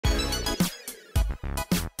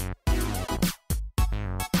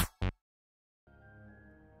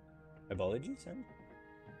Herbology, son?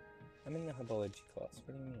 I'm in the herbology class.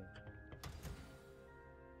 What do you mean?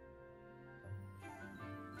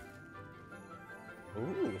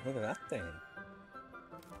 Ooh, look at that thing.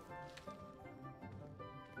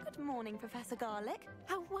 Good morning, Professor Garlick.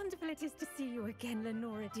 How wonderful it is to see you again,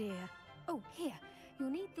 Lenora dear. Oh, here. You'll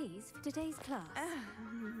need these for today's class.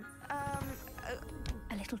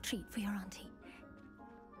 A little treat for your auntie.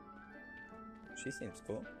 She seems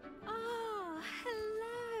cool. Ah,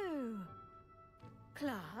 hello.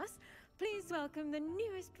 Class, please welcome the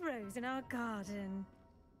newest rose in our garden.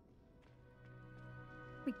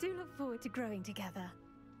 We do look forward to growing together.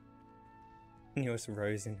 Newest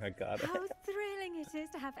rose in her garden. How thrilling it is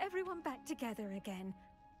to have everyone back together again.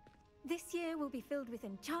 This year will be filled with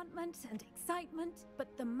enchantment and excitement,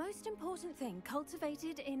 but the most important thing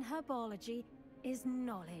cultivated in herbology is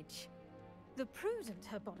knowledge. The prudent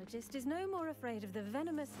herbologist is no more afraid of the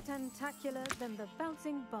venomous tentacular than the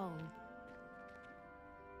bouncing bowl.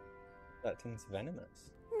 That thing's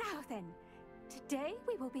venomous. Now then, today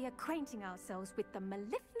we will be acquainting ourselves with the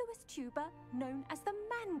mellifluous tuber known as the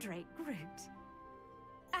mandrake root.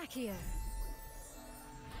 Accio.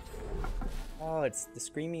 Oh, it's the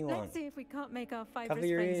screamy one. Let's see if we can't make our fibrous Cover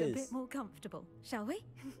your friends a ears. bit more comfortable, shall we?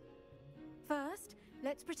 First,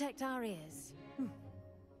 let's protect our ears.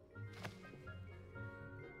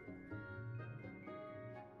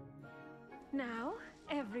 Now,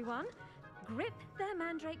 everyone, grip their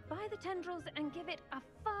mandrake by the tendrils and give it a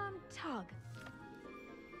firm tug.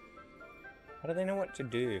 How do they know what to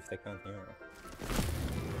do if they can't hear her?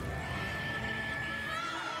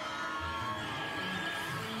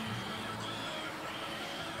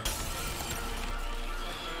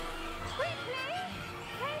 Quickly,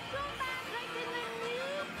 place your mandrake in the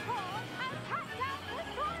new pot and cut out the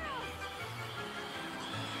soil.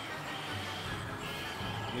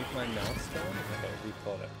 Move my mouse down? Okay,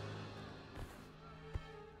 recall it.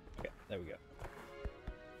 Okay, there we go.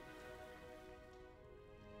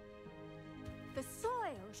 The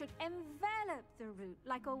soil should envelop the root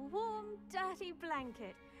like a warm, dirty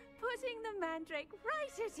blanket, putting the mandrake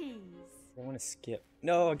right at ease. I want to skip.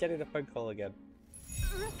 No, get it a phone call again.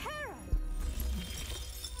 Reparo!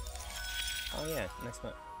 Oh yeah, nice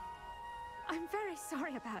one. I'm very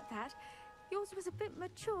sorry about that. Yours was a bit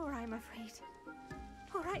mature, I'm afraid.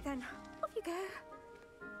 All right then, off you go.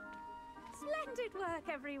 Splendid work,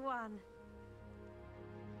 everyone.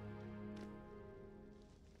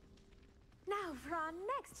 Now, for our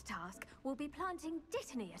next task, we'll be planting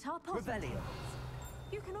dittany at our pot. Revelio.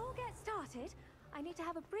 You can all get started. I need to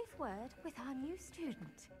have a brief word with our new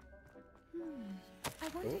student. I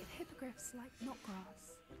wonder if hippogriffs like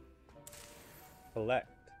knotgrass. Collect.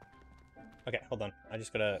 Okay, hold on. I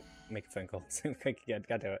just gotta make a phone call. Quick again,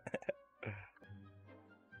 gotta do it.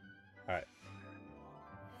 Alright.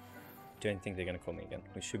 Don't think they're gonna call me again.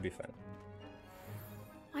 We should be fine.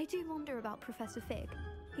 I do wonder about Professor Fig.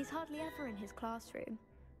 He's hardly ever in his classroom.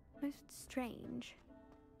 Most strange.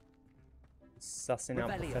 Sussing out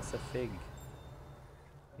Revelio. Professor Fig.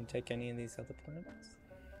 Can you take any of these other planets?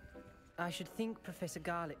 I should think Professor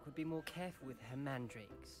Garlick would be more careful with her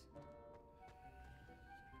mandrakes.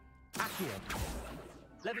 Accio.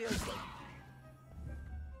 Levioso.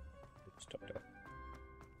 Stop it.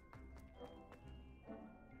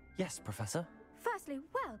 Yes, Professor. Firstly,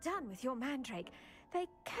 well done with your mandrake. They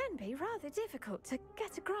can be rather difficult to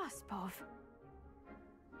get a grasp of.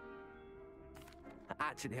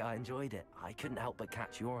 Actually, I enjoyed it. I couldn't help but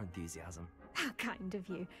catch your enthusiasm. How kind of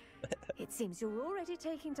you. It seems you're already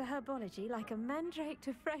taking to herbology like a mandrake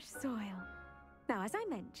to fresh soil. Now, as I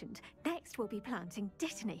mentioned, next we'll be planting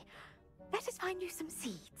dittany. Let us find you some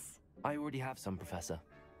seeds. I already have some, Professor.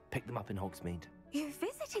 Picked them up in Hogsmeade. You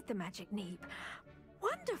visited the Magic Neep.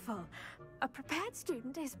 Wonderful. A prepared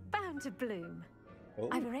student is bound to bloom. Oh.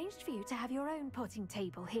 I've arranged for you to have your own potting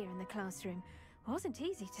table here in the classroom. Wasn't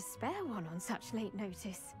easy to spare one on such late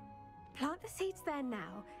notice. Plant the seeds there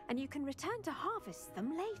now, and you can return to harvest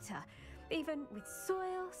them later. Even with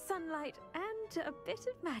soil, sunlight, and a bit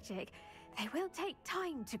of magic, they will take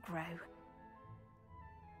time to grow.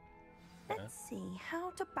 Let's see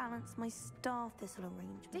how to balance my star thistle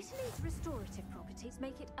arrangement. Dittany's restorative properties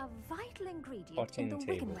make it a vital ingredient Potting in the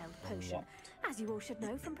table Wiggenweld potion, unlocked. as you all should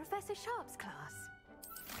know from Professor Sharp's class.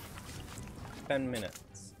 10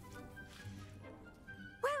 minutes.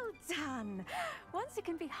 Well done! Once it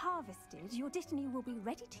can be harvested, your dittany will be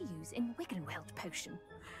ready to use in Wiggenweld potion.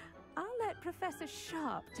 I'll let Professor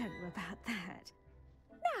Sharp tell you about that.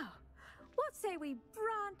 Now, what say we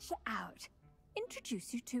branch out?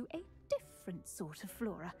 Introduce you to a different sort of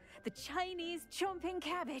flora, the Chinese chomping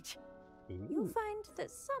cabbage. You'll find that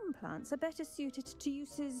some plants are better suited to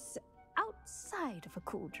uses outside of a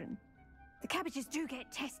cauldron. The cabbages do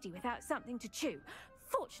get testy without something to chew.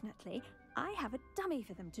 Fortunately, I have a dummy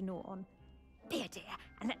for them to gnaw on. Be a dear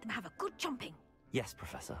and let them have a good chomping. Yes,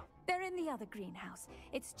 Professor. They're in the other greenhouse.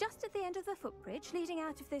 It's just at the end of the footbridge leading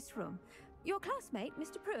out of this room. Your classmate,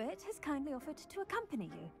 Mr. Pruitt, has kindly offered to accompany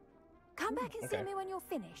you. Come back and see me when you're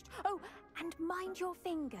finished. Oh, and mind your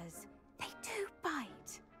fingers. They do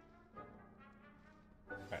bite.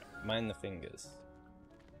 Right, mind the fingers.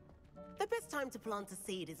 The best time to plant a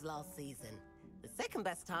seed is last season. The second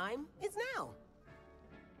best time is now.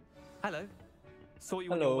 Hello. Saw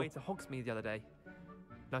you on your way to Hogsmeade the other day.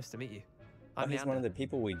 Nice to meet you. Oh, he's one of the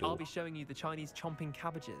people we do. I'll be showing you the Chinese chomping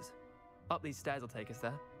cabbages. Up these stairs will take us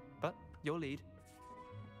there, but your lead.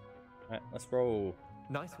 Right, let's roll.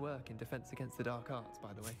 Nice work in Defense Against the Dark Arts,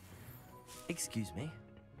 by the way. Excuse me?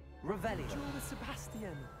 Revelio. Duel with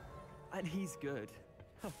Sebastian. And he's good.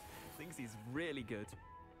 Thinks he's really good.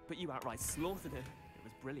 But you outright slaughtered him. It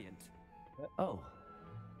was brilliant. Oh.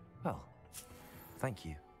 Well, thank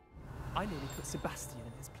you. I nearly put Sebastian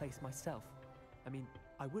in his place myself. I mean,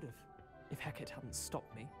 I would have, if Hecate hadn't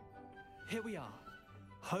stopped me. Here we are,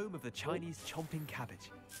 home of the Chinese chomping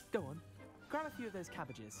cabbage. Go on, grab a few of those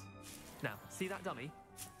cabbages. Now, see that dummy?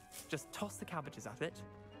 Just toss the cabbages at it,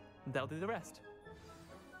 and they'll do the rest.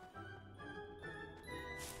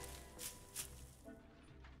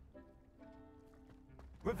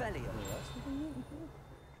 Revelio.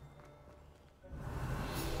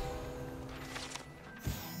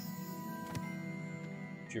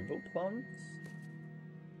 Dribble plums?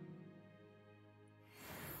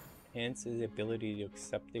 Enhances the ability to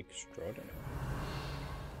accept the extraordinary.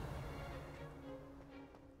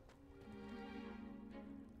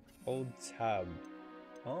 Hold tab.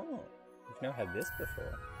 Oh, we've now had this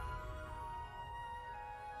before.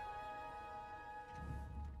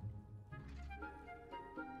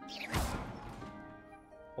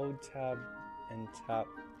 Hold tab and tap.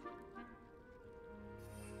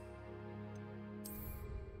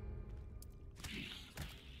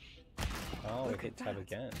 Oh, we hit tab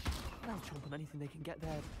again. They'll chomp on anything they can get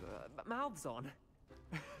their mouths on.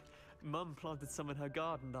 Mum planted some in her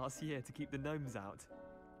garden last year to keep the gnomes out.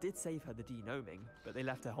 Did save her the de-gnoming, but they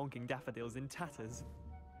left her honking daffodils in tatters.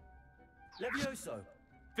 Levioso.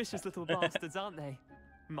 Vicious little bastards, aren't they?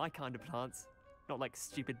 My kind of plants. Not like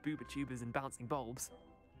stupid booba tubers and bouncing bulbs.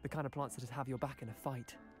 The kind of plants that'd have your back in a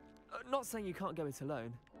fight. Not saying you can't go it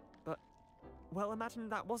alone, but, well, imagine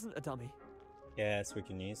that wasn't a dummy. Yes, we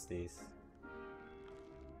can use these.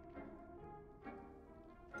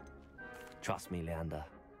 Trust me, Leander.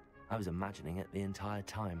 I was imagining it the entire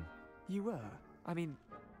time. You were? I mean,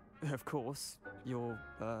 of course, you're,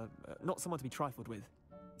 not someone to be trifled with.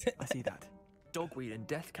 I see that. Dogweed and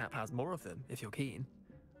deathcap has more of them, if you're keen.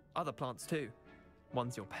 Other plants too.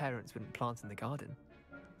 Ones your parents wouldn't plant in the garden.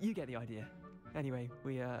 You get the idea. Anyway,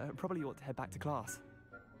 we probably ought to head back to class.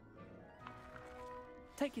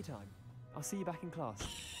 Take your time. I'll see you back in class.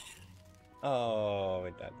 Oh, we're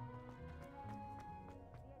dead.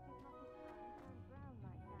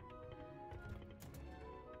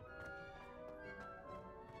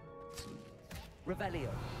 Revelio.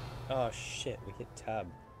 Oh shit, we hit tab.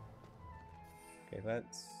 Okay,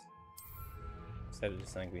 let's instead of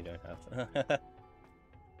just saying we don't have to.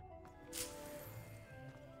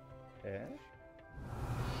 Okay.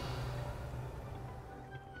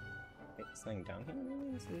 Wait, something down here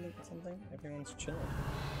maybe? Is it like something? Everyone's chilling.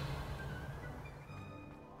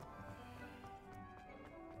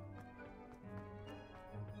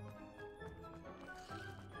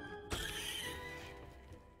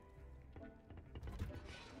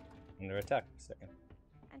 Under attack for a second.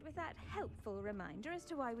 And with that helpful reminder as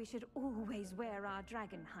to why we should always wear our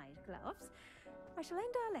dragon hide gloves, I shall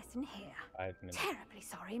end our lesson here. 5 minutes. Terribly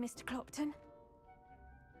sorry, Mr. Clopton.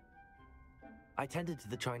 I tended to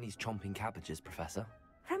the Chinese chomping cabbages, Professor.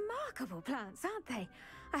 Remarkable plants, aren't they?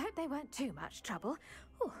 I hope they weren't too much trouble.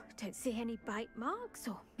 Oh, don't see any bite marks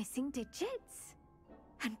or missing digits.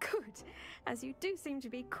 And good, as you do seem to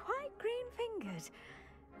be quite green-fingered.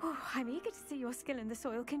 Oh, I'm eager to see your skill in the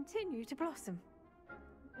soil continue to blossom.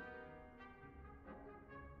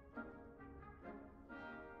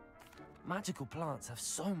 Magical plants have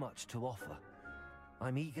so much to offer.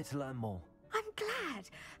 I'm eager to learn more. I'm glad.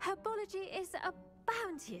 Herbology is a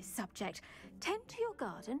bounteous subject. Tend to your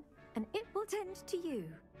garden, and it will tend to you.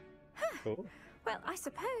 Huh. Cool. Well, I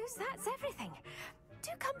suppose that's everything.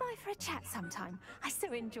 Do come by for a chat sometime. I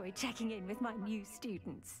so enjoy checking in with my new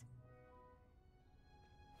students.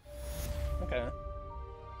 Okay.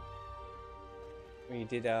 We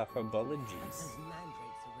did our herbologies. Those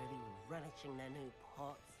mandrakes are really relishing their new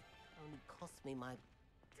pots. Only cost me my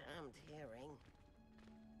damned hearing.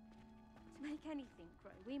 To make anything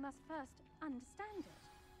grow, we must first understand it.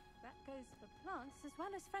 That goes for plants as well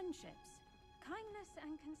as friendships. Kindness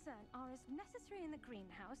and concern are as necessary in the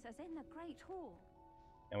greenhouse as in the Great Hall.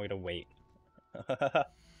 And we gotta wait.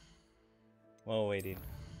 Well waited.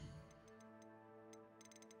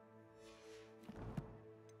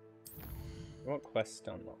 What quest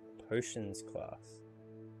unlocked? Potions class.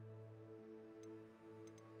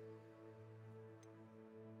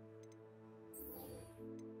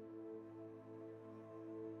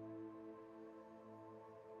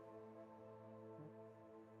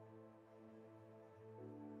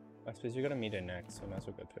 I suppose we gotta meet her next, so I might as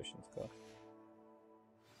well go potions class.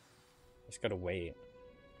 Just gotta wait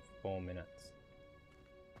 4 minutes.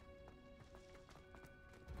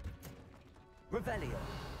 Revelio.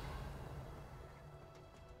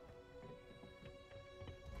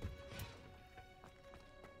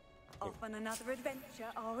 Off on another adventure,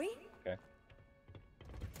 are we? Okay.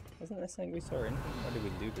 Wasn't there something we saw in? Or did we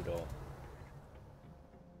loot it all?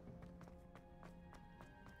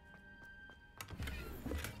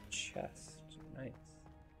 Chest. Nice.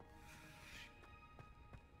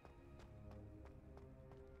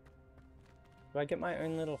 Do I get my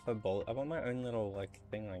own little herbol? I want my own little like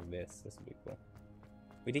thing like this. This would be cool.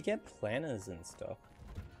 We did get planners and stuff.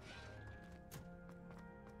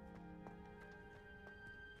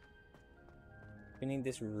 We need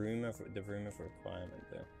this room of the room of requirement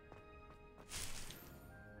though.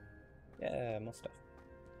 Yeah, more stuff.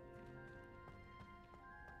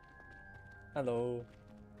 Hello.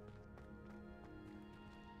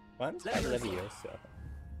 Why am I Leviosa?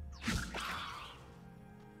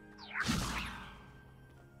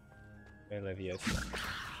 No Leviosa.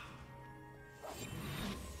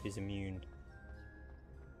 She's immune.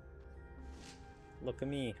 Look at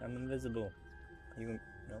me, I'm invisible. Are you?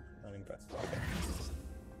 Nope, not impressed.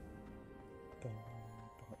 Okay.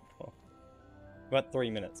 We're at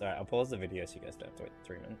 3 minutes. Alright, I'll pause the video so you guys don't have to wait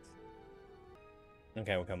 3 minutes.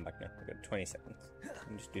 Okay, we'll come back now. We've got 20 seconds.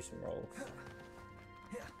 We'll just do some rolls.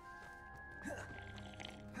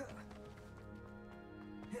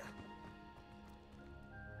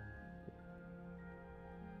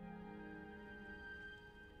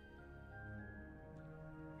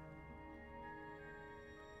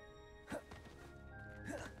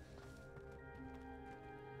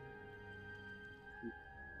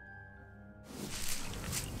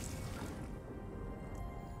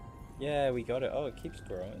 Yeah, we got it. Oh, it keeps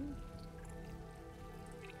growing.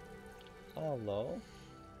 Oh, lol.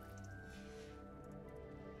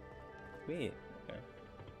 Sweet. Okay.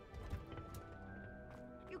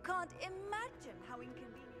 You can't imagine how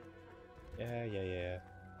inconvenient. Yeah.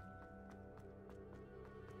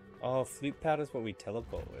 Oh, flute powder's what we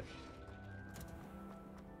teleport with.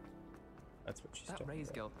 That's what she's That talking Ray's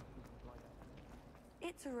about. girl.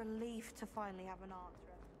 It's a relief to finally have an answer.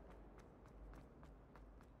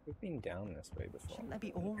 We've been down this way before. Shouldn't there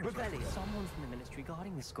be all someone from the ministry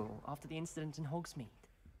guarding the school after the incident in Hogsmeade?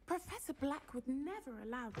 Professor Black would never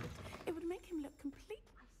allow it. It would make him look complete.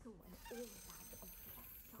 I saw an all-about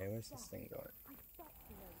Okay, where's this thing going? I bet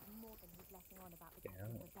he knows more than he's letting on about the Yeah.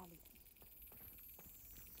 rebellion.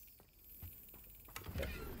 Okay.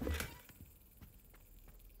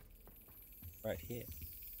 Right here.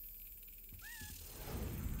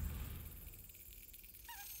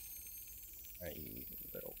 Right, you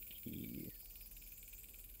little key.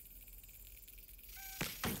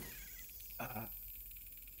 Oh.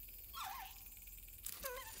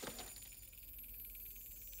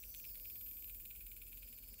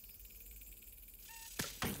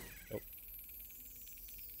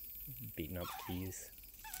 Beating up keys.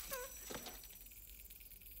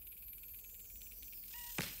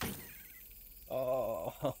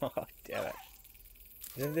 Oh, damn it.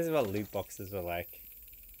 This is what loot boxes were like.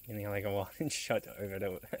 And they like a one shot over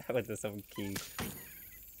to with some key.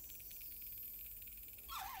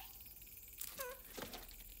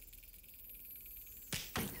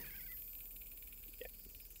 Yeah.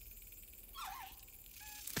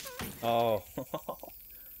 Oh,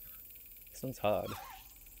 this one's hard.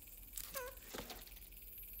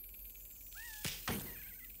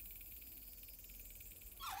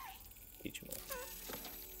 Teach him all.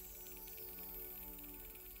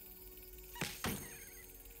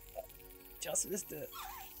 Just missed it.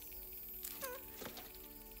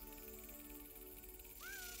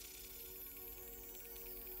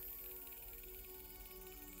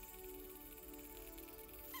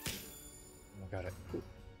 Oh, got it. Cool.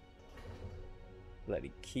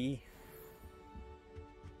 Bloody key.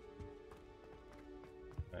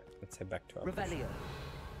 Alright, let's head back to our Revelio.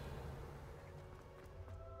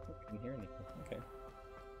 I didn't hear anything. Okay.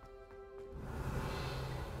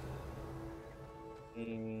 Is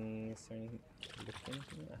there anything to look in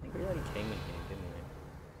here? I think we already came in here, didn't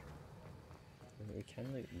we? We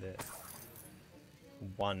can loot this.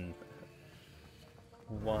 One.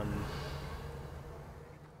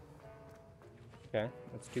 Okay,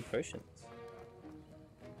 let's do potions.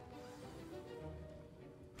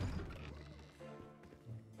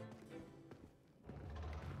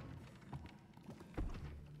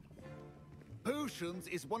 Potions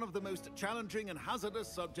is one of the most challenging and hazardous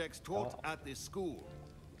subjects taught at this school.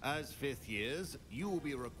 As fifth years, you will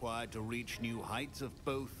be required to reach new heights of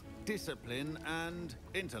both discipline and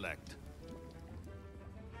intellect.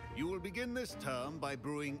 You will begin this term by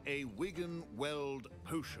brewing a Wigan Weld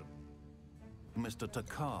potion. Mr.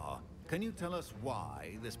 Takar, can you tell us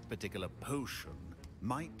why this particular potion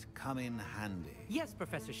might come in handy? Yes,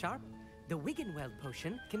 Professor Sharp. The Wiggenweld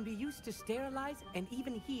potion can be used to sterilize and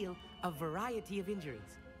even heal a variety of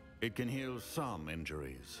injuries. It can heal some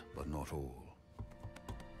injuries, but not all.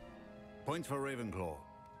 Points for Ravenclaw.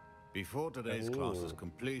 Before today's class is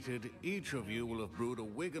completed, each of you will have brewed a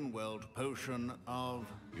Wiggenweld potion of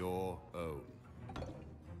your own.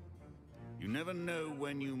 You never know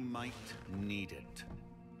when you might need it.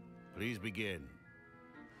 Please begin.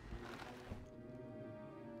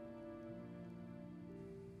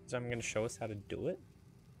 So I'm going to show us how to do it.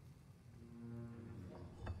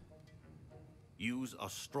 Use a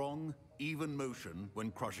strong, even motion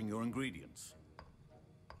when crushing your ingredients.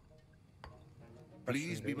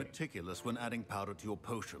 Please be meticulous when adding powder to your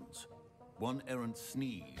potions. One errant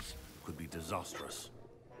sneeze could be disastrous.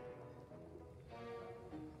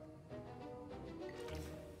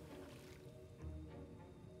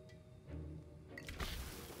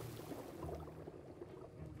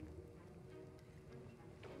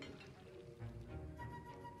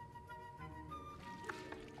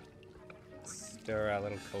 Stir our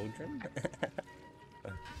little cauldron.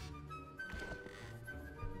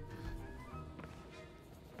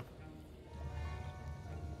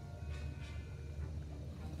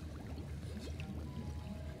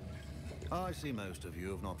 I see most of you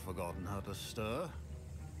have not forgotten how to stir.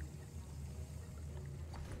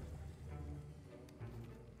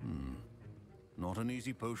 Not an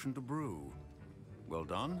easy potion to brew. Well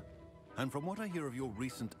done. And from what I hear of your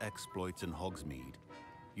recent exploits in Hogsmeade,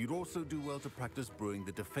 you'd also do well to practice brewing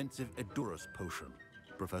the defensive Edurus potion.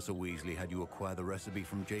 Professor Weasley had you acquire the recipe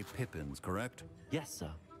from J. Pippins, correct? Yes,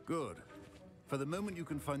 sir. Good. For the moment, you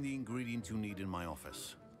can find the ingredients you need in my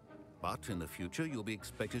office. But in the future, you'll be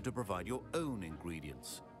expected to provide your own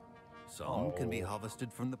ingredients. Some can be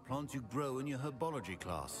harvested from the plants you grow in your Herbology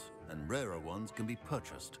class, and rarer ones can be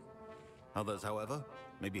purchased. Others, however,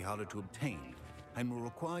 may be harder to obtain, and will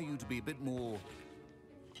require you to be a bit more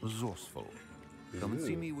resourceful. Come and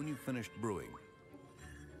see me when you've finished brewing,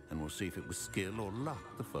 and we'll see if it was skill or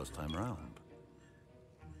luck the first time round.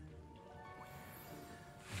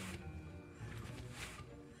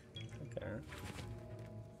 Okay.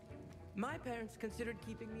 My parents considered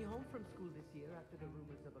keeping me home from school this year after the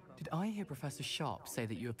rumors of a... Did I hear Professor Sharp say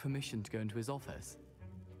that you have permission to go into his office?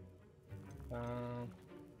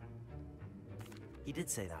 He did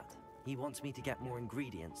say that. He wants me to get more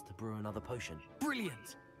ingredients to brew another potion.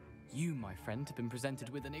 Brilliant! You, my friend, have been presented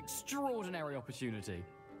with an extraordinary opportunity.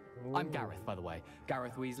 I'm Gareth, by the way.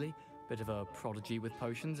 Gareth Weasley. Bit of a prodigy with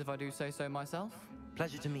potions, if I do say so myself.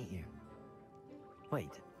 Pleasure to meet you.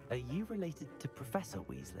 Wait, are you related to Professor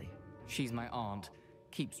Weasley? She's my aunt.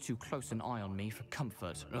 Keeps too close an eye on me for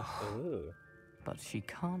comfort. But she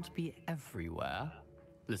can't be everywhere.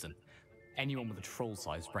 Listen, anyone with a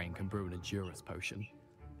troll-sized brain can brew an Edurus potion.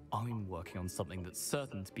 I'm working on something that's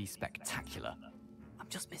certain to be spectacular. I'm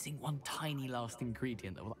just missing one tiny last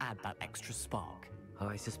ingredient that will add that extra spark.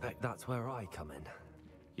 I suspect that's where I come in.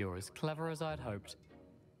 You're as clever as I'd hoped.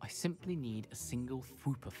 I simply need a single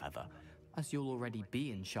Fwooper feather. As you'll already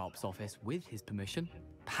be in Sharp's office with his permission,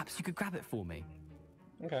 perhaps you could grab it for me.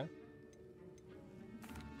 Okay.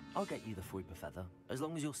 I'll get you the Fwooper feather, as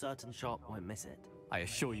long as you're certain Sharp won't miss it. I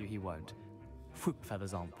assure you he won't. Fwooper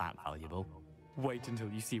feathers aren't that valuable. Wait until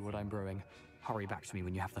you see what I'm brewing. Hurry back to me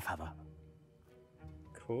when you have the feather.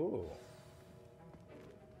 Cool.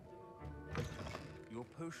 Your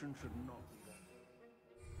potion should not be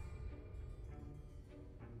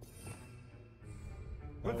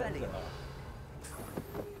Revelio.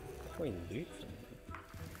 What can we loot from him?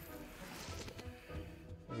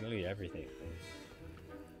 We can loot everything.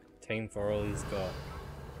 Tame for all he's got.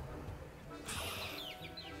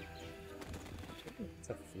 It's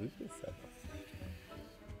a Fwooper feather.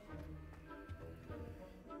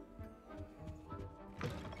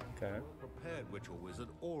 Okay. A prepared witch or wizard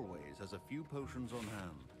always has a few potions on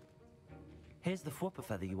hand. Here's the Fwooper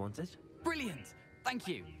feather you wanted. Brilliant! Thank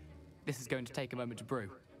you. This is going to take a moment to brew.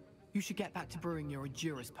 You should get back to brewing your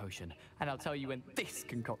Endurance potion, and I'll tell you when this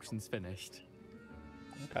concoction's finished.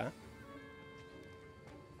 Okay.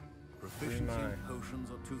 Proficiency in potions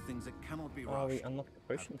are two things that cannot be rushed. Oh, we unlocked the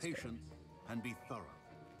potions. Have patience and be thorough.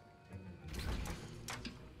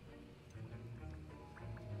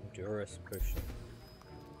 Endurance potion.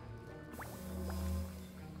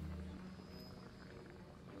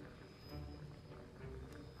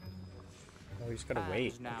 Oh, we just gotta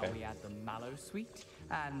wait. And now okay. we add the mallow sweet,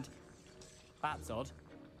 and that's odd.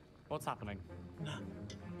 What's happening?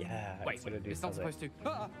 Yeah. Wait, it's not supposed to.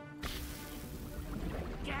 Ah!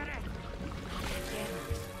 Get it!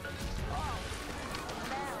 Oh.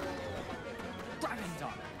 Dragon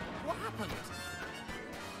Dog, what happened?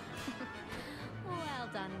 Well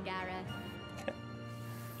done, Gareth.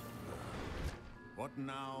 What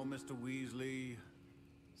now, Mr. Weasley?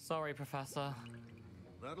 Sorry, Professor.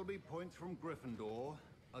 That'll be points from Gryffindor.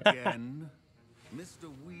 Again,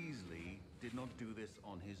 Mr. Weasley did not do this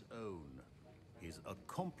on his own. His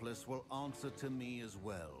accomplice will answer to me as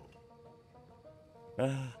well.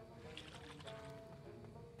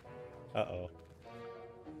 Uh-oh.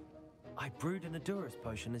 I brewed an Endurance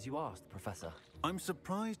potion as you asked, Professor. I'm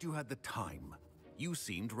surprised you had the time. You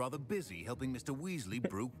seemed rather busy helping Mr. Weasley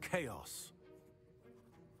brew chaos.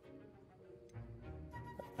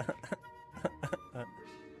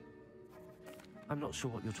 I'm not sure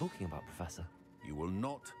what you're talking about, Professor. You will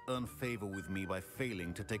not earn favor with me by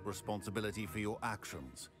failing to take responsibility for your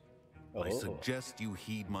actions. I suggest you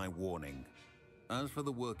heed my warning. As for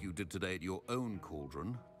the work you did today at your own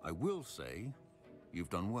cauldron, I will say you've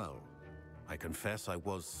done well. I confess I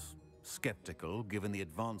was skeptical given the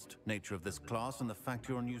advanced nature of this class and the fact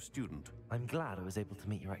you're a new student. I'm glad I was able to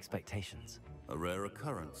meet your expectations. A rare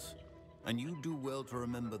occurrence. And you do well to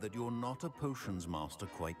remember that you're not a potions master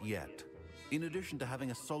quite yet. In addition to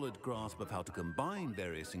having a solid grasp of how to combine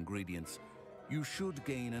various ingredients, you should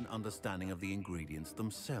gain an understanding of the ingredients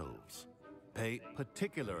themselves. Pay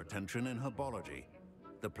particular attention in herbology.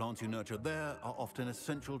 The plants you nurture there are often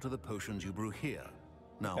essential to the potions you brew here.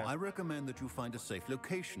 Now, I recommend that you find a safe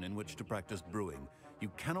location in which to practice brewing.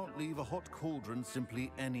 You cannot leave a hot cauldron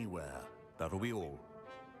simply anywhere. That'll be all.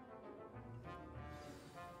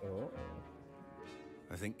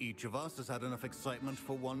 I think each of us has had enough excitement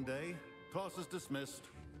for one day. Class is dismissed.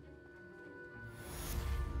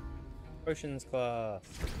 Potions class.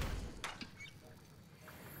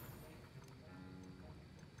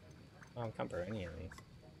 Oh, I can't brew any of these.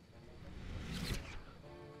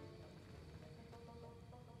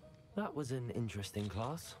 That was an interesting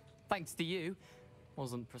class. Thanks to you.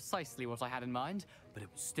 Wasn't precisely what I had in mind, but it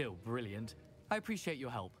was still brilliant. I appreciate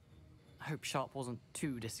your help. I hope Sharp wasn't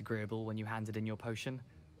too disagreeable when you handed in your potion.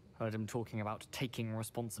 Heard him talking about taking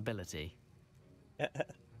responsibility.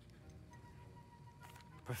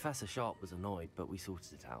 Professor Sharp was annoyed, but we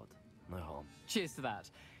sorted it out. No harm. Cheers to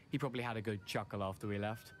that. He probably had a good chuckle after we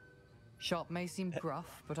left. Sharp may seem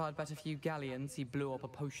gruff, but I'd bet a few galleons he blew up a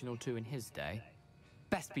potion or two in his day.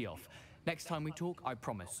 Best be off. Next time we talk, I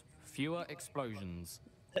promise, fewer explosions.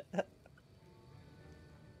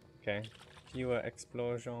 Okay. Fewer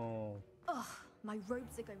explosions. Ugh, my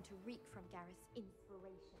robes are going to reek from Gareth's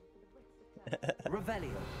inspiration for the rest of time.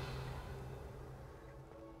 Revelio.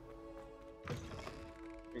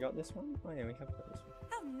 We got this one? Oh yeah, we have got this one.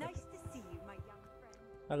 How nice to see you, my young friend.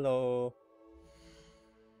 Hello.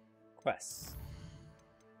 Quests.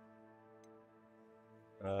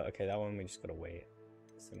 Okay, that one we just gotta wait.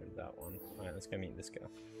 Same with that one. Alright, let's go meet this girl.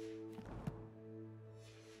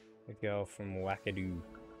 The girl from Wackadoo.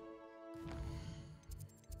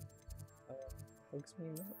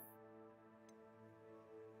 Hogsmeade map?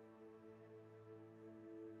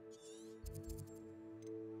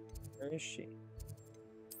 Where is she?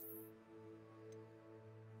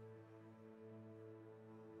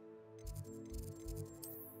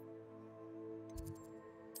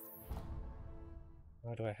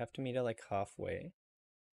 Oh, do I have to meet her like halfway?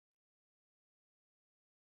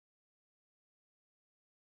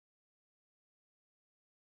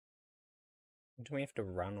 Do we have to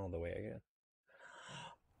run all the way again?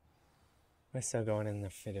 We're still going in the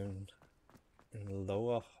fit in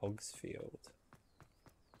Lower Hogsfield.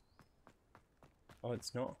 Oh,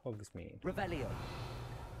 it's not Hogsmeade. Revelio.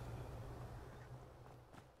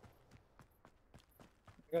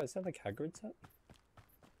 Oh, is that like Hagrid's hut?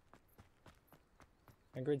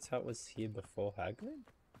 Hagrid's hut was here before Hagrid?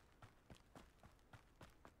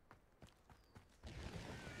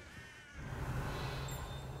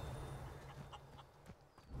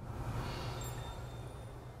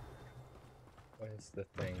 Where's the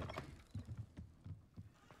thing?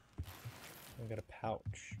 I gotta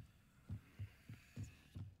pouch.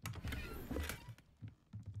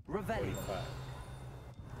 Revelio.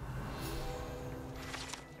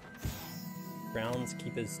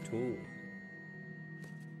 Groundskeeper's tool.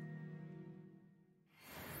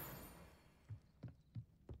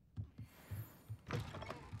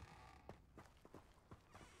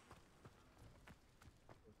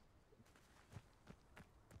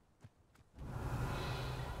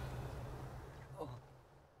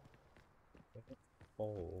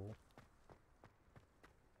 Oh.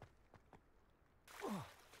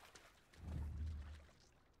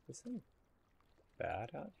 Is something bad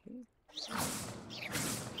out here?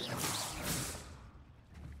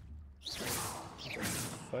 What the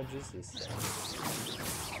fudge is this thing?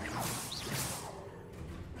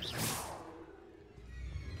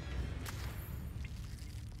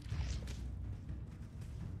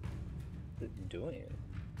 What's it doing?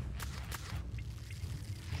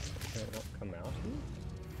 Can it not come out here?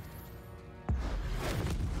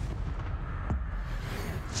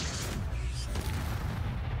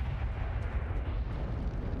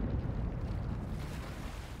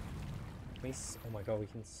 Oh my god, we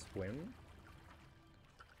can swim?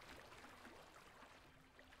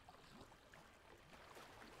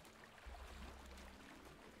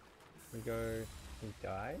 We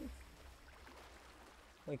dive?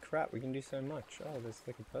 Holy crap, we can do so much. Oh, there's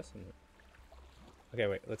like a person there. Okay,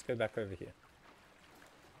 wait, let's go back over here.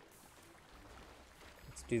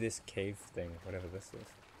 Let's do this cave thing, whatever this is.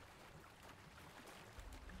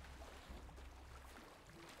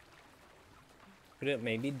 Could it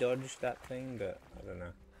maybe dodge that thing, but I don't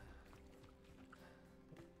know.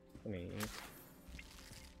 I mean,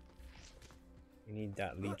 we need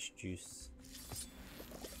that leech juice.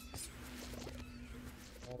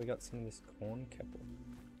 Oh, we got some of this corn kibble.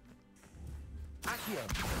 Accio.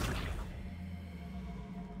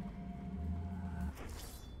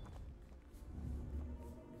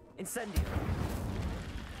 Incendio.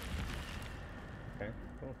 Okay,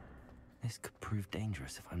 cool. This could prove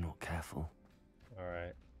dangerous if I'm not careful.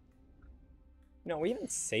 Alright. No, we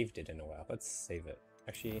haven't saved it in a while. Let's save it.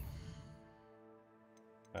 Actually...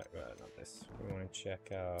 Right, not this. We want to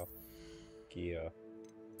check our gear.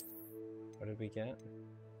 What did we get?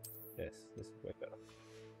 This is way better.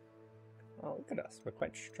 Oh, look at us. We're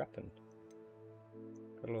quite strapping.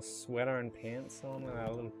 Got a little sweater and pants on with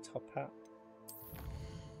our little top hat.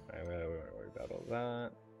 Alright, we won't worry about all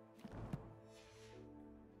that.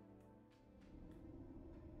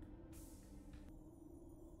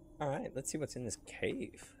 Alright, let's see what's in this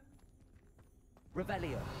cave.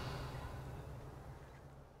 Revelio.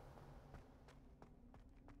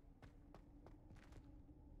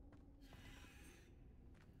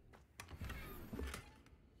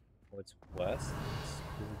 What's worse than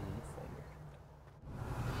school uniform?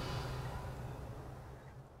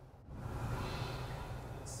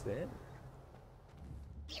 What's it?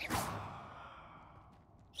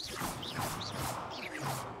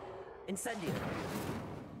 Incendio.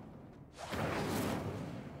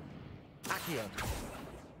 Accio.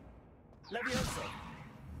 Levioso.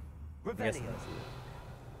 Revelio.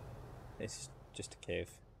 It's just a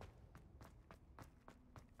cave.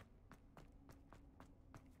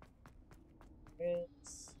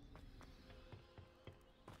 Yes.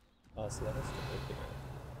 Oh, so that has to open it.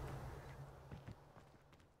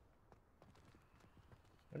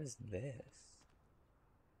 What is this?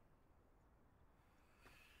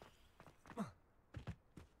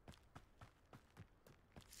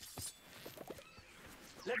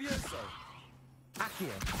 Levioso.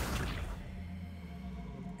 Accio.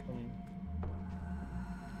 Can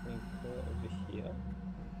we go over here?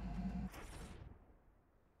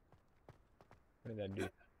 What did that do?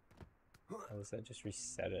 Oh, does that just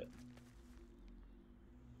reset it?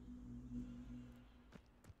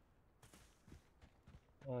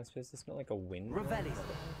 Oh, I suppose it's not like a wind. Revelio.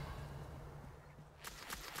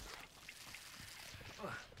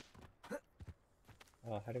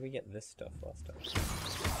 Oh, how did we get this stuff last time?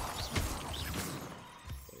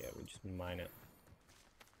 Yeah, we just mine it.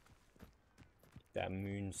 That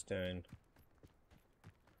moonstone.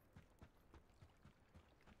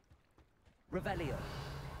 Revelio.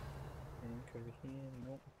 Over here,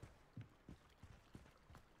 nope.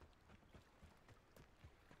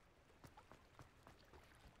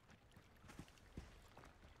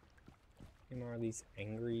 Any more of these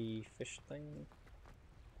angry fish things?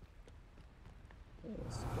 Oh,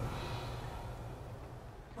 that's cool.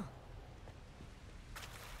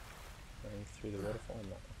 Going through the waterfall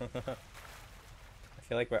now. I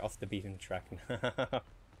feel like we're off the beaten track now.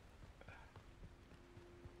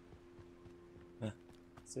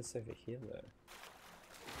 What's this over here though?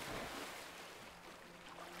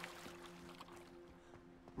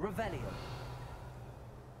 Revelio.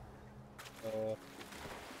 You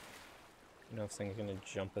know if things gonna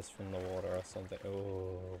jump us from the water or something.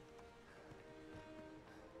 Oh.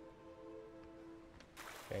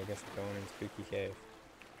 Okay, I guess we're going in Spooky Cave.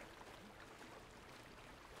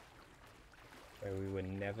 Where we were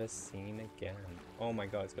never seen again. Oh my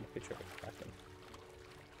god, it's got a picture of a kraken.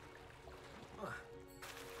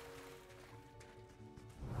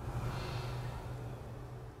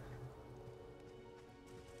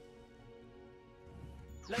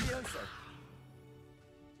 Levioso.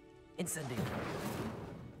 Incendio.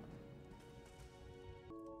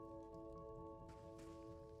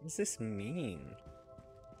 What does this mean?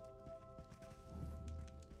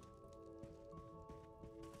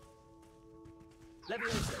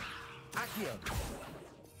 Levioso. Accio.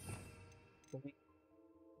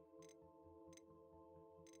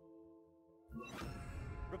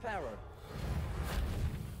 Reparo.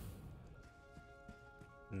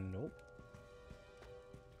 Nope.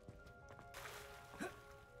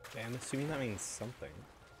 Okay, I'm assuming that means something.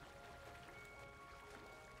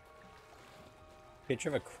 Picture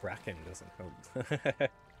of a kraken doesn't help.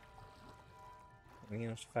 Anything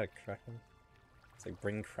else about a kraken? It's like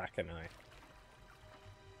bring kraken eye.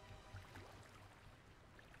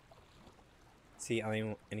 See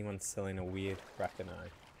anyone selling a weird kraken eye?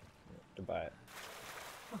 You have to buy it.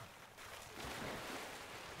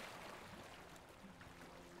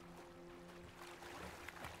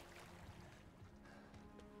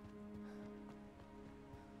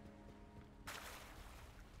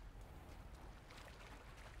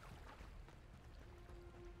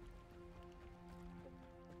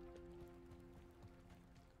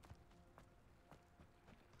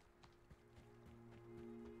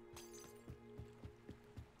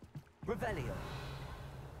 Revelio.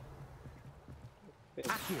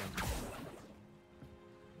 Accio.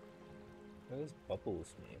 What does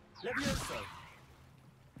bubbles mean? Levioso.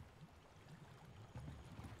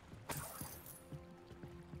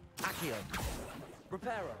 Accio.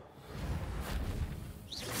 Reparo.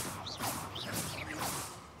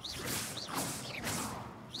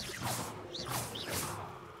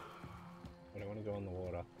 I don't want to go in the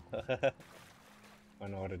water. I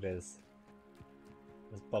know what it is.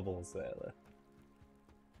 There's bubbles there, though.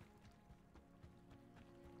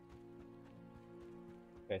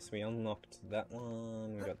 Okay, so we unlocked that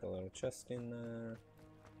one. We got the little chest in there.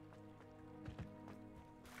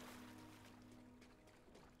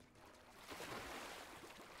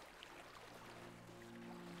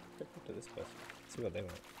 Let's go to this person. See what they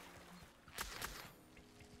want.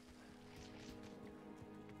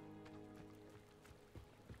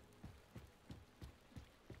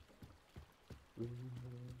 Need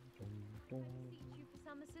you for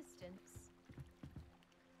some assistance?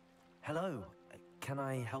 Hello. Can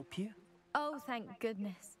I help you? Oh, thank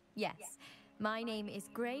goodness. Yes. My name is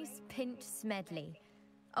Grace Pinch Smedley.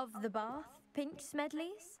 Of the Bath Pinch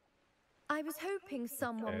Smedleys? I was hoping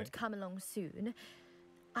someone would come along soon.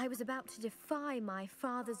 I was about to defy my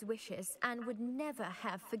father's wishes and would never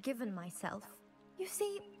have forgiven myself. You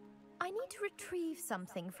see, I need to retrieve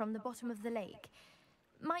something from the bottom of the lake.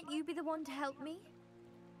 Might you be the one to help me?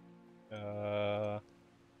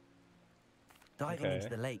 Diving into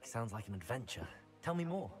the lake sounds like an adventure. Tell me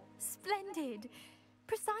more. Splendid!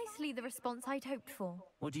 Precisely the response I'd hoped for.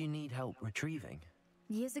 What do you need help retrieving?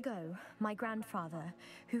 Years ago, my grandfather,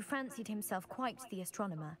 who fancied himself quite the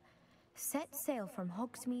astronomer, set sail from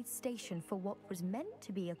Hogsmeade Station for what was meant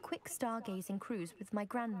to be a quick stargazing cruise with my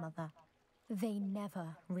grandmother. They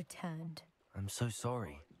never returned. I'm so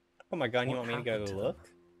sorry. Oh my god, you want me to go look?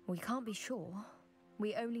 We can't be sure.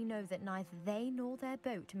 We only know that neither they nor their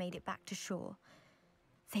boat made it back to shore.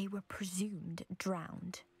 They were presumed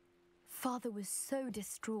drowned. Father was so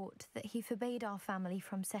distraught that he forbade our family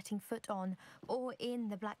from setting foot on or in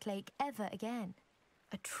the Black Lake ever again.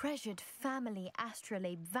 A treasured family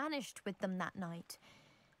astrolabe vanished with them that night.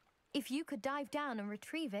 If you could dive down and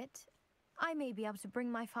retrieve it, I may be able to bring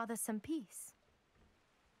my father some peace.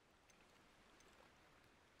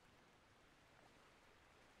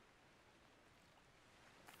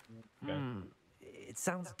 It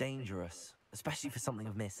sounds dangerous, especially for something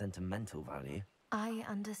of mere sentimental value. I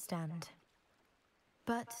understand.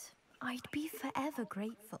 But I'd be forever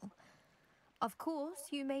grateful. Of course,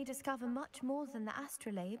 you may discover much more than the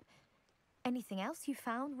astrolabe. Anything else you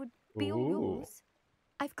found would be all yours.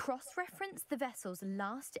 I've cross-referenced the vessel's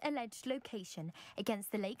last alleged location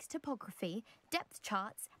against the lake's topography, depth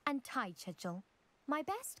charts, and tide schedule. My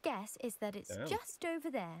best guess is that it's just over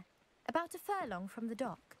there, about a furlong from the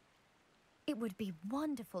dock. It would be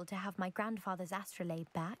wonderful to have my grandfather's astrolabe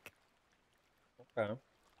back. Okay.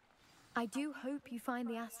 I do hope you find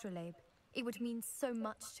the astrolabe. It would mean so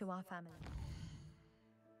much to our family.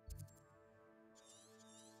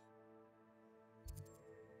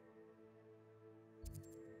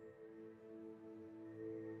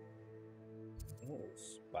 Oh,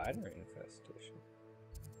 spider infestation.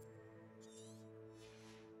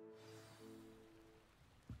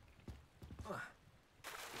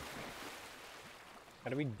 How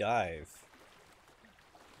do we dive?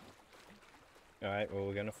 Alright, well,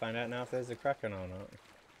 we're gonna find out now if there's a kraken or not.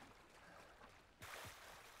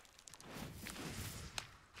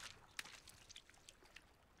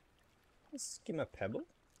 Let's give him a pebble.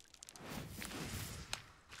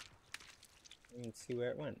 And see where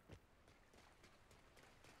it went.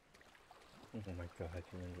 Oh my god, I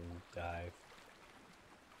can even dive.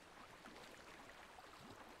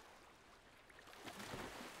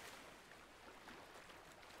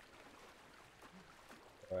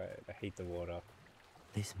 Alright, I hate the water.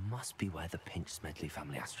 This must be where the Pinch Smedley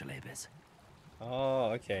family astrolabe is.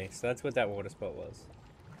 Oh, okay, so that's what that water spot was.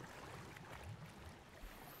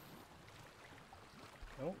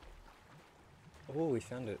 Oh. Oh, we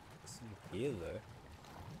found it. Some gear though.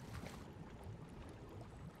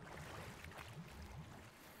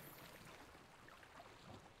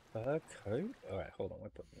 Fur coat? Alright, hold on, we're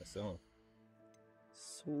putting this on.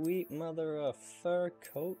 Sweet mother of fur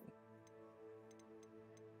coat.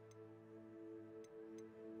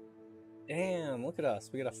 Damn, look at us,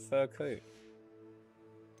 we got a fur coat.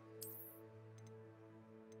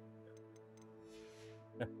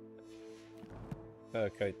 Fur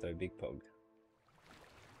coat though, big pog.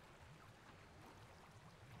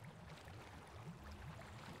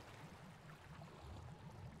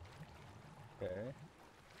 Okay.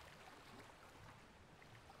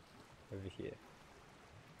 Over here.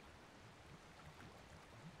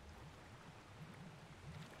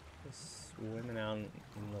 Just swimming out in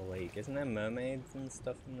the lake. Isn't there mermaids and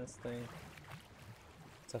stuff in this thing?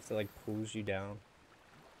 Stuff that like pulls you down.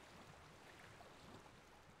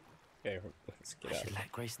 Okay, let's get out. I should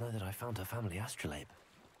let Grace know that I found her family astrolabe.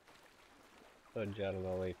 Dodge out of the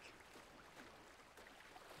lake.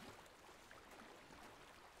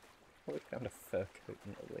 Oh, we found a fur coat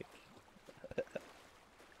in the lake.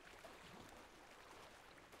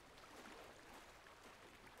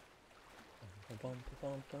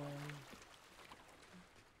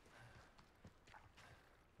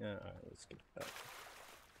 Yeah, alright, let's get that.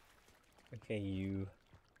 Okay, you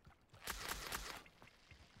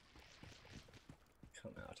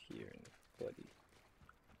come out here and bloody.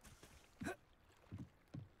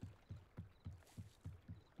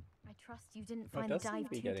 I trust you didn't find the dive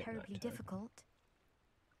too terribly difficult.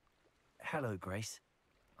 Hello, Grace.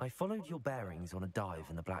 I followed your bearings on a dive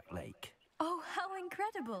in the Black Lake. Oh, how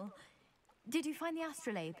incredible! Did you find the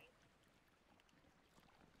astrolabe?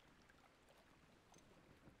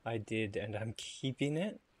 I did, and I'm keeping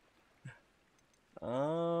it?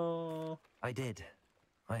 Oh. I did.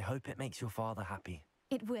 I hope it makes your father happy.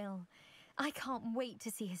 It will. I can't wait to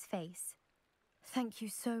see his face. Thank you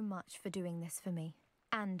so much for doing this for me,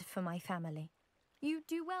 and for my family. You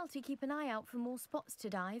do well to keep an eye out for more spots to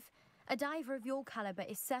dive. A diver of your caliber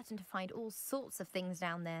is certain to find all sorts of things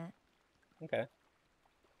down there. Okay.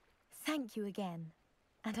 Thank you again.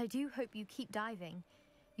 And I do hope you keep diving.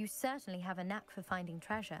 You certainly have a knack for finding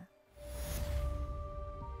treasure.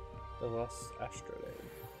 The lost astrolabe.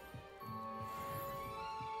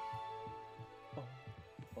 Bum,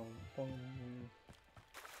 bum, bum.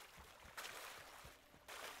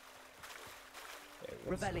 Okay,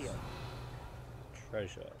 Rebellion.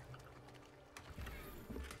 Treasure.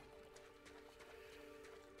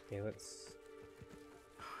 Okay, let's...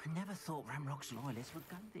 I never thought Ramrock's loyalists would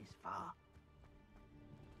go this far.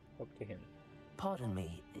 Talk to him. Pardon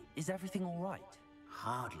me, is everything all right?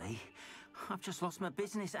 Hardly. I've just lost my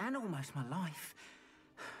business and almost my life.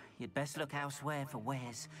 You'd best look elsewhere for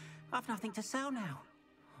wares. I've nothing to sell now.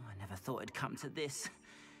 I never thought it'd come to this.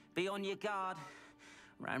 Be on your guard.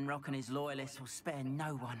 Ramrock and his loyalists will spare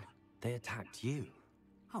no one. They attacked you?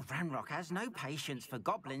 Oh, Ramrock has no patience for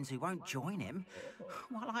goblins who won't join him.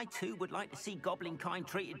 While I too would like to see goblin kind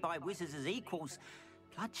treated by wizards as equals,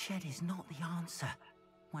 bloodshed is not the answer.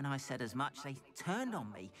 When I said as much, they turned on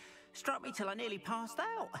me, struck me till I nearly passed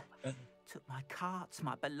out. Took my carts,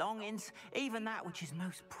 my belongings, even that which is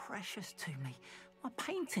most precious to me, my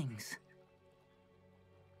paintings.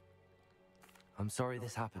 I'm sorry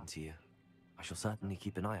this happened to you. I shall certainly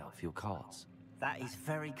keep an eye out for your carts. That is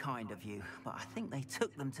very kind of you, but I think they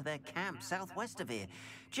took them to their camp southwest of here,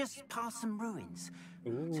 just past some ruins.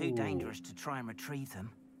 Ooh. Too dangerous to try and retrieve them.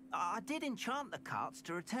 I did enchant the carts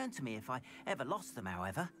to return to me if I ever lost them,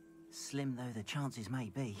 however. Slim though the chances may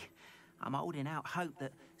be, I'm holding out hope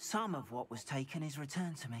that some of what was taken is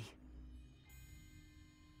returned to me.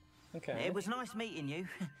 Okay. It was nice meeting you.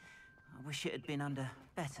 I wish it had been under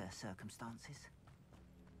better circumstances.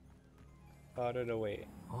 Parted away.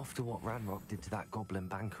 After what Ranrock did to that goblin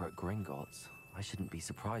banker at Gringotts, I shouldn't be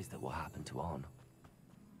surprised at what happened to Arn.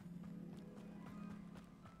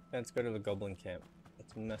 Let's go to the goblin camp.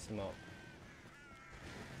 Let's mess him up.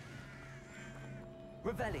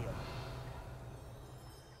 Revelio.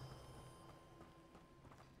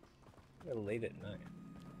 We're late at night.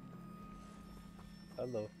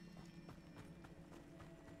 Hello.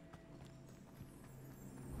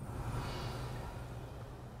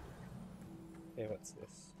 Okay, what's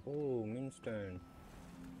this? Oh, moonstone.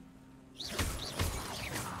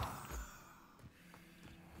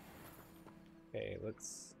 Okay,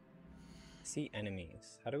 let's see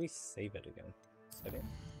enemies. How do we save it again? Setting?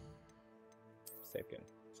 Save game.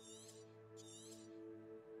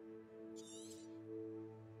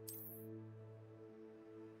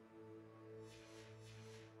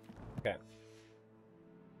 Okay.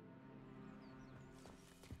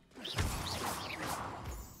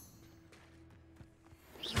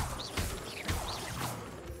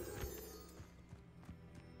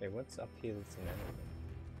 Okay, what's up here that's an enemy?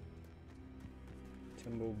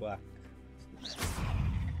 Timber black.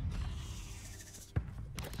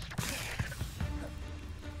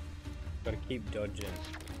 Gotta keep dodging.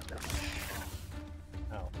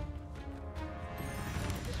 Ow.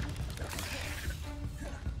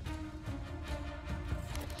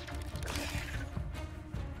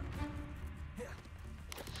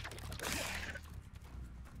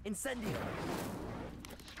 Incendio.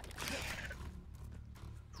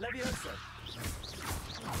 Levioso.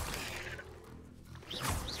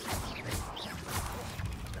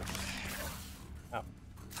 Ow.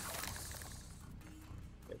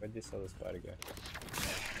 Okay, where'd this other spider go?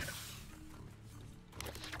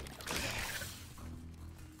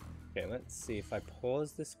 Okay, let's see. If I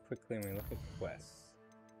pause this quickly and we look at quests.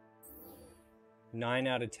 9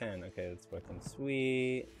 out of 10. Okay, that's working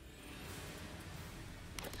sweet.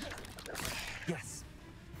 Yes.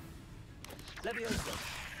 Levioso.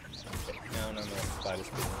 Okay, now no more spiders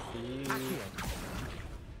being okay,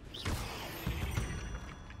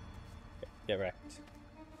 get wrecked.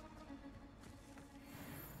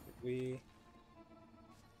 Did we...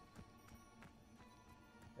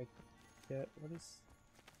 I get... What is...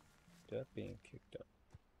 Dirt being kicked up?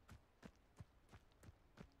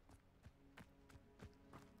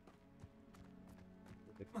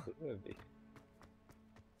 The curvy.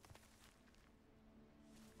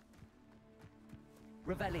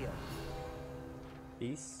 Revelio.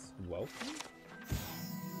 Peace, welcome.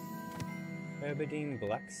 Herbology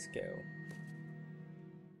Black Scale.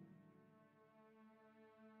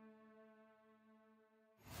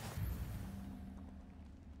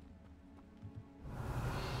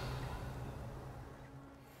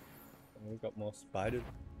 And we've got more spiders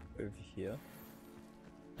over here.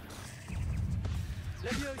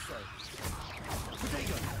 Levioso.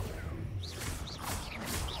 Protego.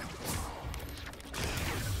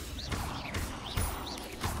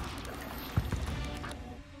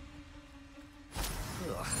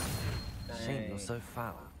 Shame you're so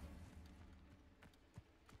foul.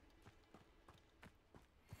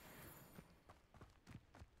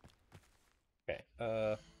 Okay,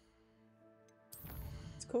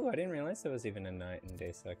 it's cool, I didn't realize there was even a night and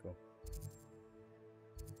day cycle.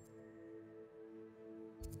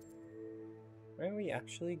 Where are we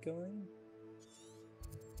actually going?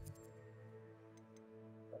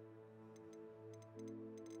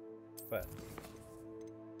 Where?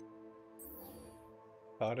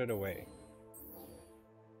 Parted away.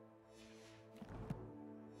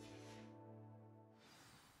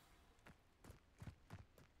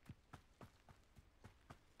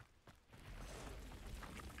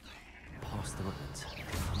 Past the ruins.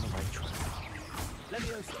 On the right track.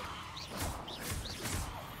 Levioso.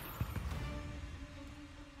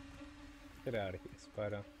 Get out of here,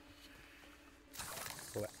 spider.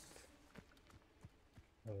 Collect.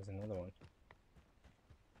 There was another one.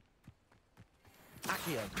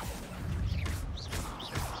 Accio.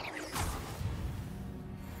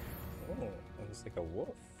 Oh, it was like a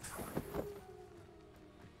wolf.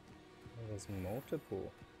 There was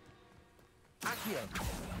multiple. Accio.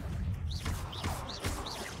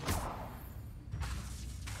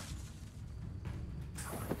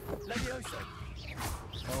 Levioso.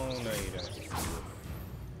 Oh no, you don't.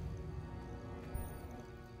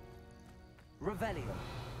 Revelio.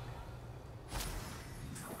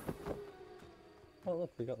 Oh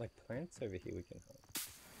look, we got like plants over here we can hunt.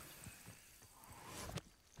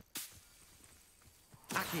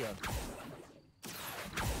 Accio.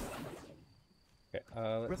 Okay,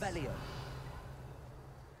 let's... Revelio.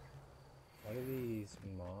 What are these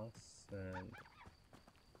moss and...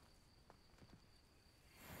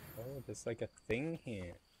 Oh, there's like a thing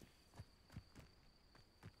here.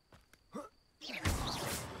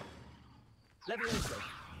 Levioso.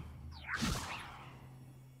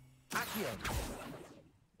 Accio.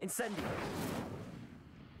 Incendio.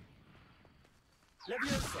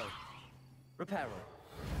 Levioso. Reparo.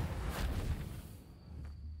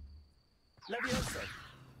 Levioso.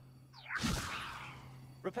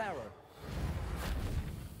 Reparo.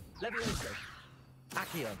 Levioso.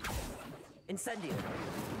 Accio. Incendio.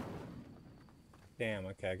 Damn,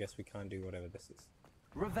 okay, I guess we can't do whatever this is.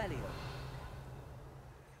 Revelio.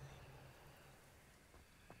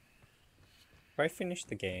 If I finish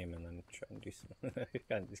the game and then try and do something, I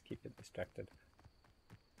can't just keep it distracted.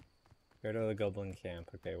 Go to the goblin camp.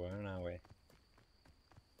 Okay, we're on our way.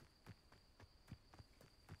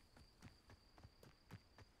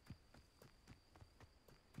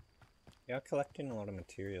 We are collecting a lot of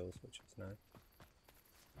materials, which is nice.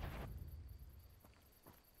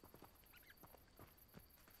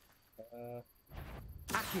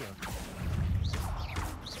 Accio.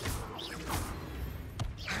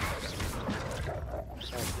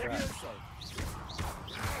 Levioso.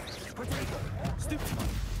 Protego. Stupefy.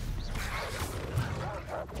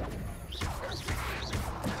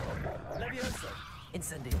 Levioso.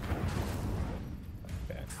 Incendio.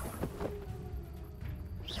 Okay.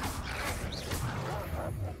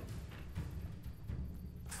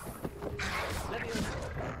 Levioso.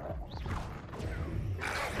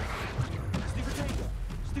 Stupefy.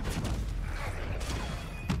 Stupefy.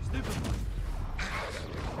 Stupefy.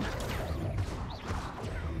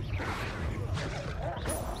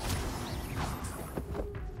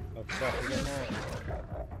 Oh crap, we're getting out.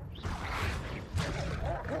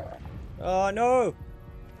 Oh no!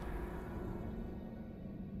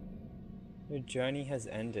 Your journey has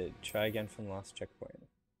ended. Try again from last checkpoint.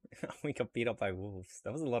 We got beat up by wolves.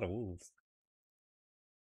 That was a lot of wolves.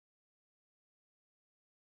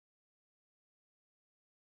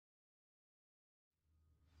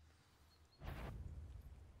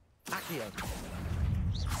 Accio.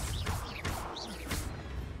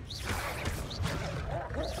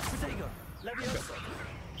 Protego. Levioso.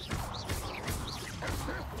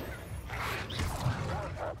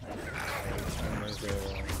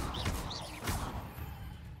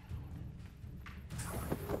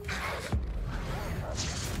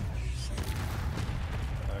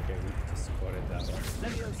 Okay, we just spotted that one.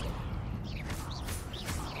 Levioso.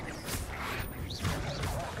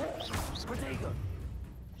 Protego.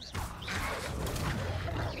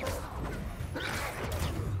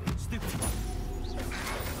 Stupefy.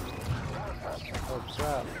 Oh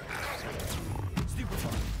crap.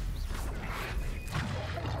 Stupefy.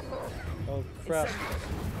 Oh crap.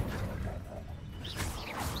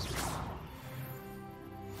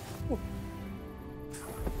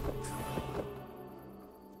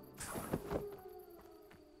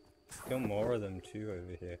 Kill more of them too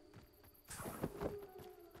over here.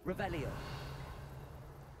 Revelio.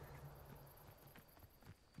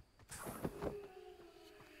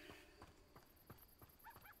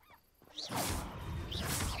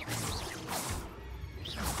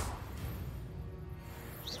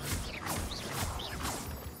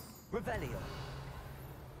 Revelio.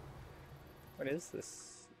 What is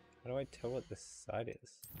this? How do I tell what this side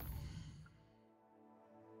is?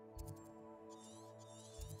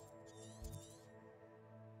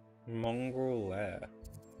 Mongrel lair.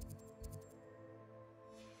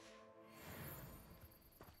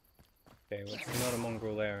 Okay, well, it's not a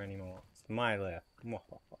mongrel lair anymore. It's my lair. An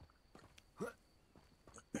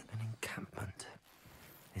encampment.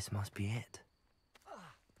 This must be it.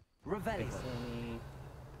 Revelio.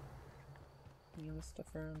 Any other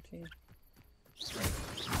stuff around here?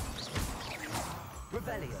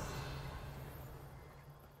 Revelio.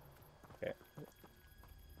 Okay.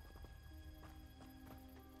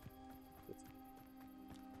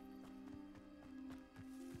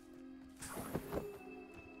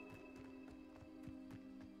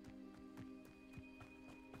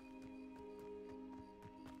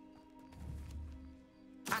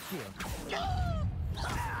 Accio.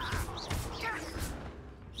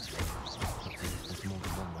 There's more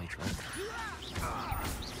than one way to enter.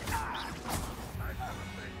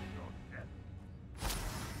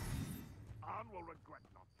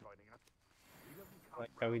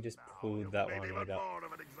 Like how we just pulled that one without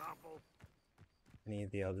any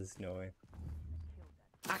of the others knowing.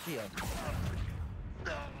 Accio.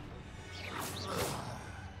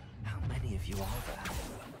 How many of you are there?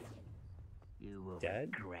 You will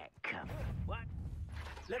dead? regret coming. What?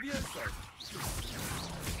 Levioso!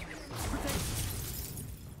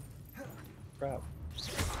 Crap.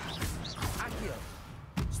 Accio!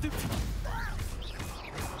 Stupid!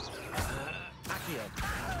 Accio!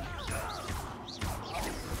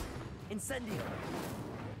 Incendio!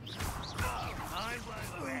 I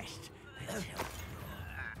won't rest until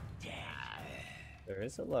dead. There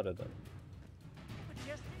is a lot of them.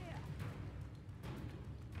 Just here.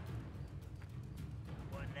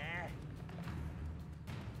 One there.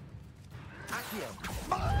 Accio!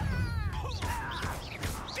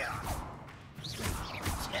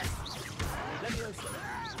 Levioso!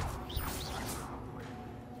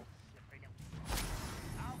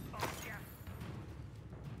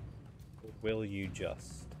 Will you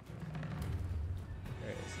just? There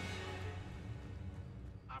it is.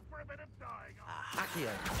 Up for a bit of dying. Accio!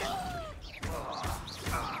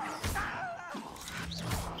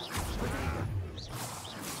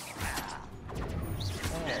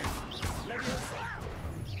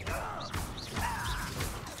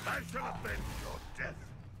 I shall avenge your death.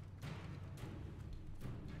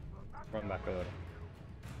 Run back a little.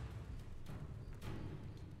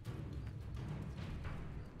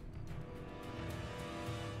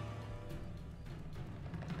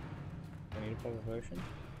 I need a pop a potion?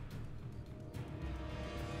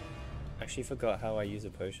 Actually forgot how I use a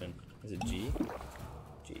potion. Is it G?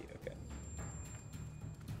 G, okay.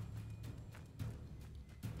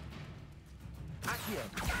 Accio!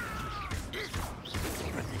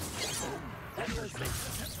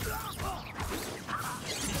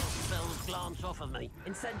 Spells glance off of me.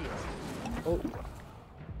 Incendio! Oh!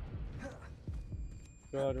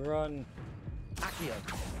 God, run! Accio!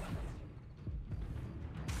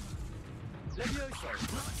 Levioso!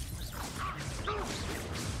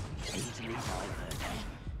 Easily diverted.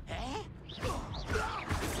 Eh?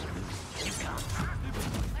 You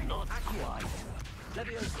can't. Not quite.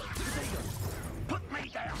 Levioso! Potato! Put me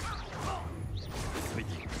down.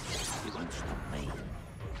 You won't stop me.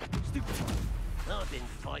 Stupid! I've been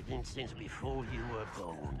fighting since before you were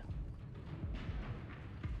born.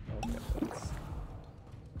 Okay, let's...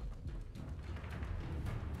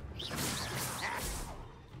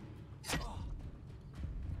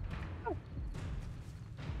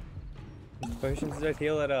 These potions don't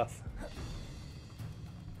heal enough.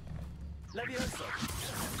 Levioso!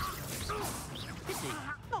 Pity.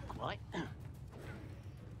 Not quite.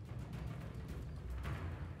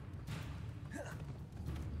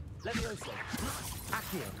 Levioso!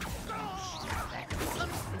 Accio!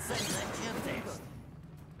 Incendio!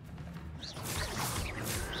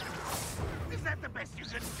 Is that the best you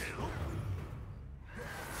can do?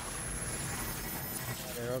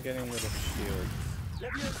 They're all getting little shields.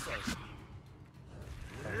 Levioso!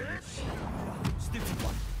 Stupid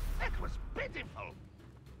one! That was pitiful.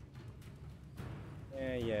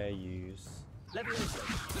 Yeah, use. Levioso!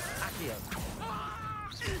 Accio!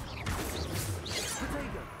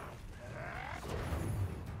 Potato!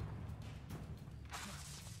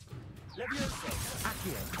 Levioso!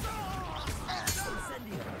 Accio!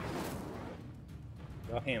 Incendio!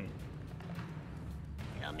 Got him.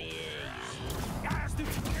 Come here, you.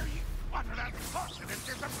 Stupid. What an unfortunate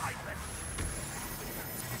disappointment.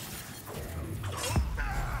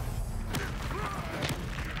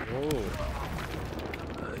 Whoa.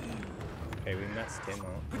 Okay, we messed him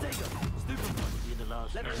up. Potato! Stupid one! You're the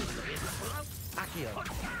last Levioso! Accio!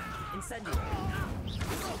 Incendio!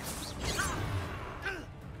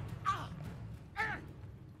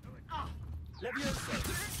 Levioso!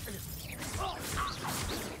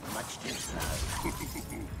 Much too slow.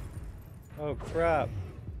 Oh crap.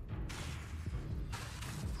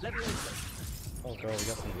 Levioso! Oh god, we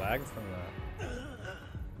got some lag from that.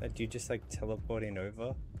 That dude just like teleporting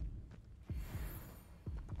over.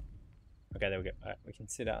 Okay, there we go. Alright, we can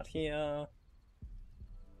sit out here.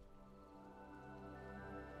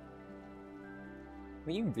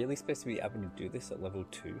 Were you really supposed to be able to do this at level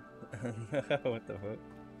 2? What the fuck?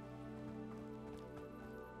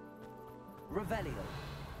 Revelio.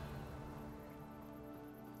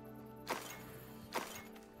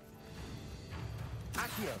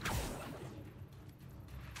 Accio.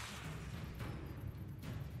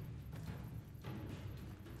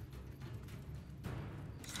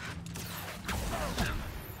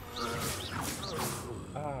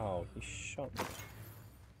 Ow, he shot me.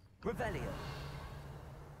 Revelio.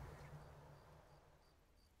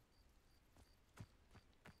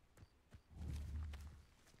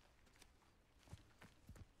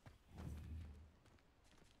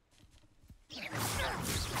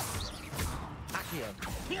 Accio.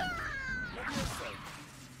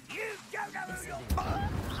 You don't know who you're...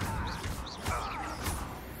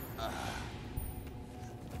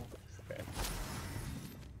 Okay.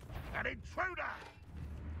 An intruder!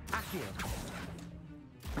 Accio.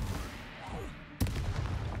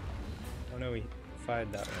 Oh no, we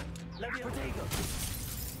fired that one. Levioso.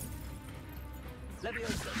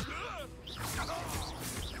 Levioso.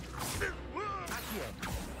 Accio.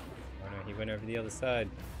 Oh no, he went over the other side.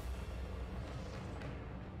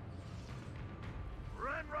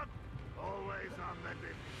 Renrock, always on the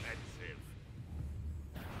defensive.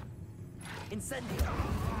 Incendio.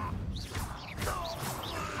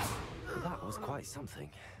 That was quite something.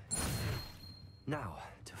 Now,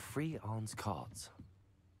 to free Arn's cards.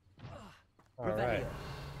 Alright.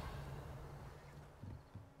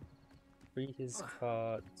 Free his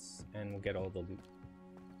cards and we'll get all the loot.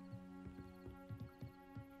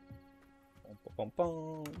 Bum,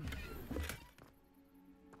 bum, bum.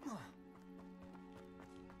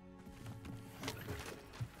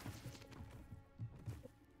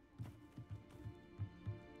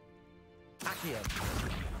 Accio.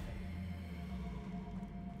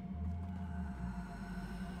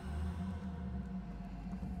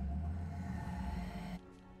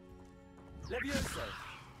 Levioso.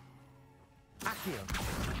 Accio.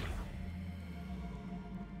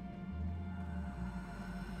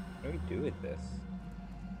 What do we do with this?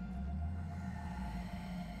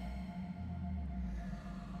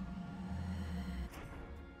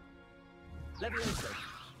 Levioso.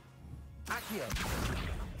 Accio.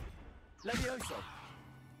 Levioso.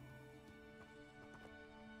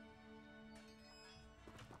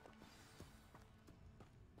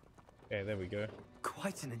 Okay, there we go.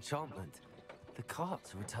 Quite an enchantment. The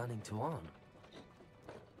cards are returning to Arn.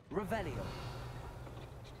 Revelio.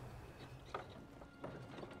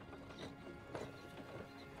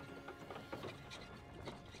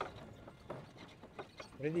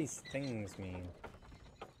 What do these things mean?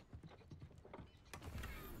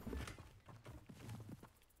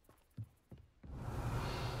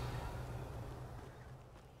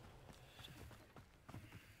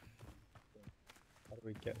 How do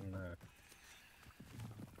we get in there?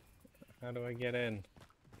 How do I get in?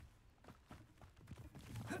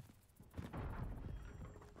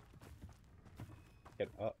 Get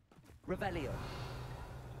up. Revelio.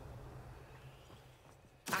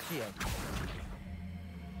 Accio.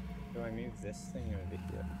 Do I move this thing over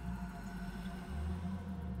here?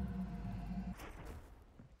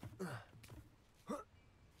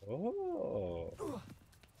 Oh.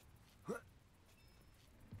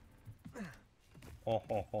 Oh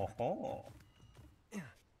ho ho ho.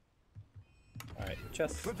 Alright,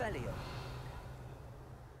 chests. Revelio.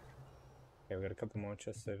 Okay, we got a couple more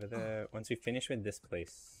chests over there. Once we finish with this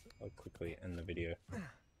place, I'll quickly end the video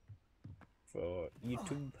for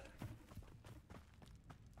YouTube.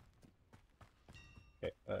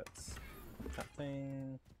 Okay, that's that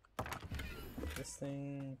thing, this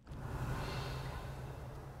thing,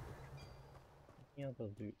 any other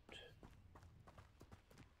loot.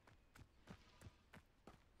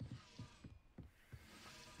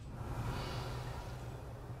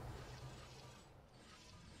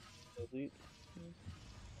 Loot.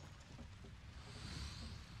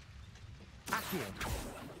 Accio.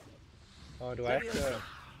 Oh, do I have to?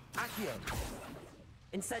 Accio.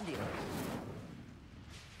 Incendio.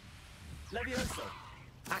 Levioso.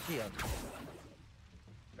 Accio.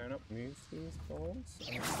 Can I not move these balls?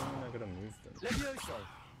 I'm assuming I gotta move them. Levioso.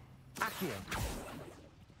 Accio.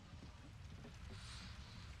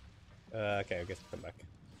 Okay, I guess I'll come back.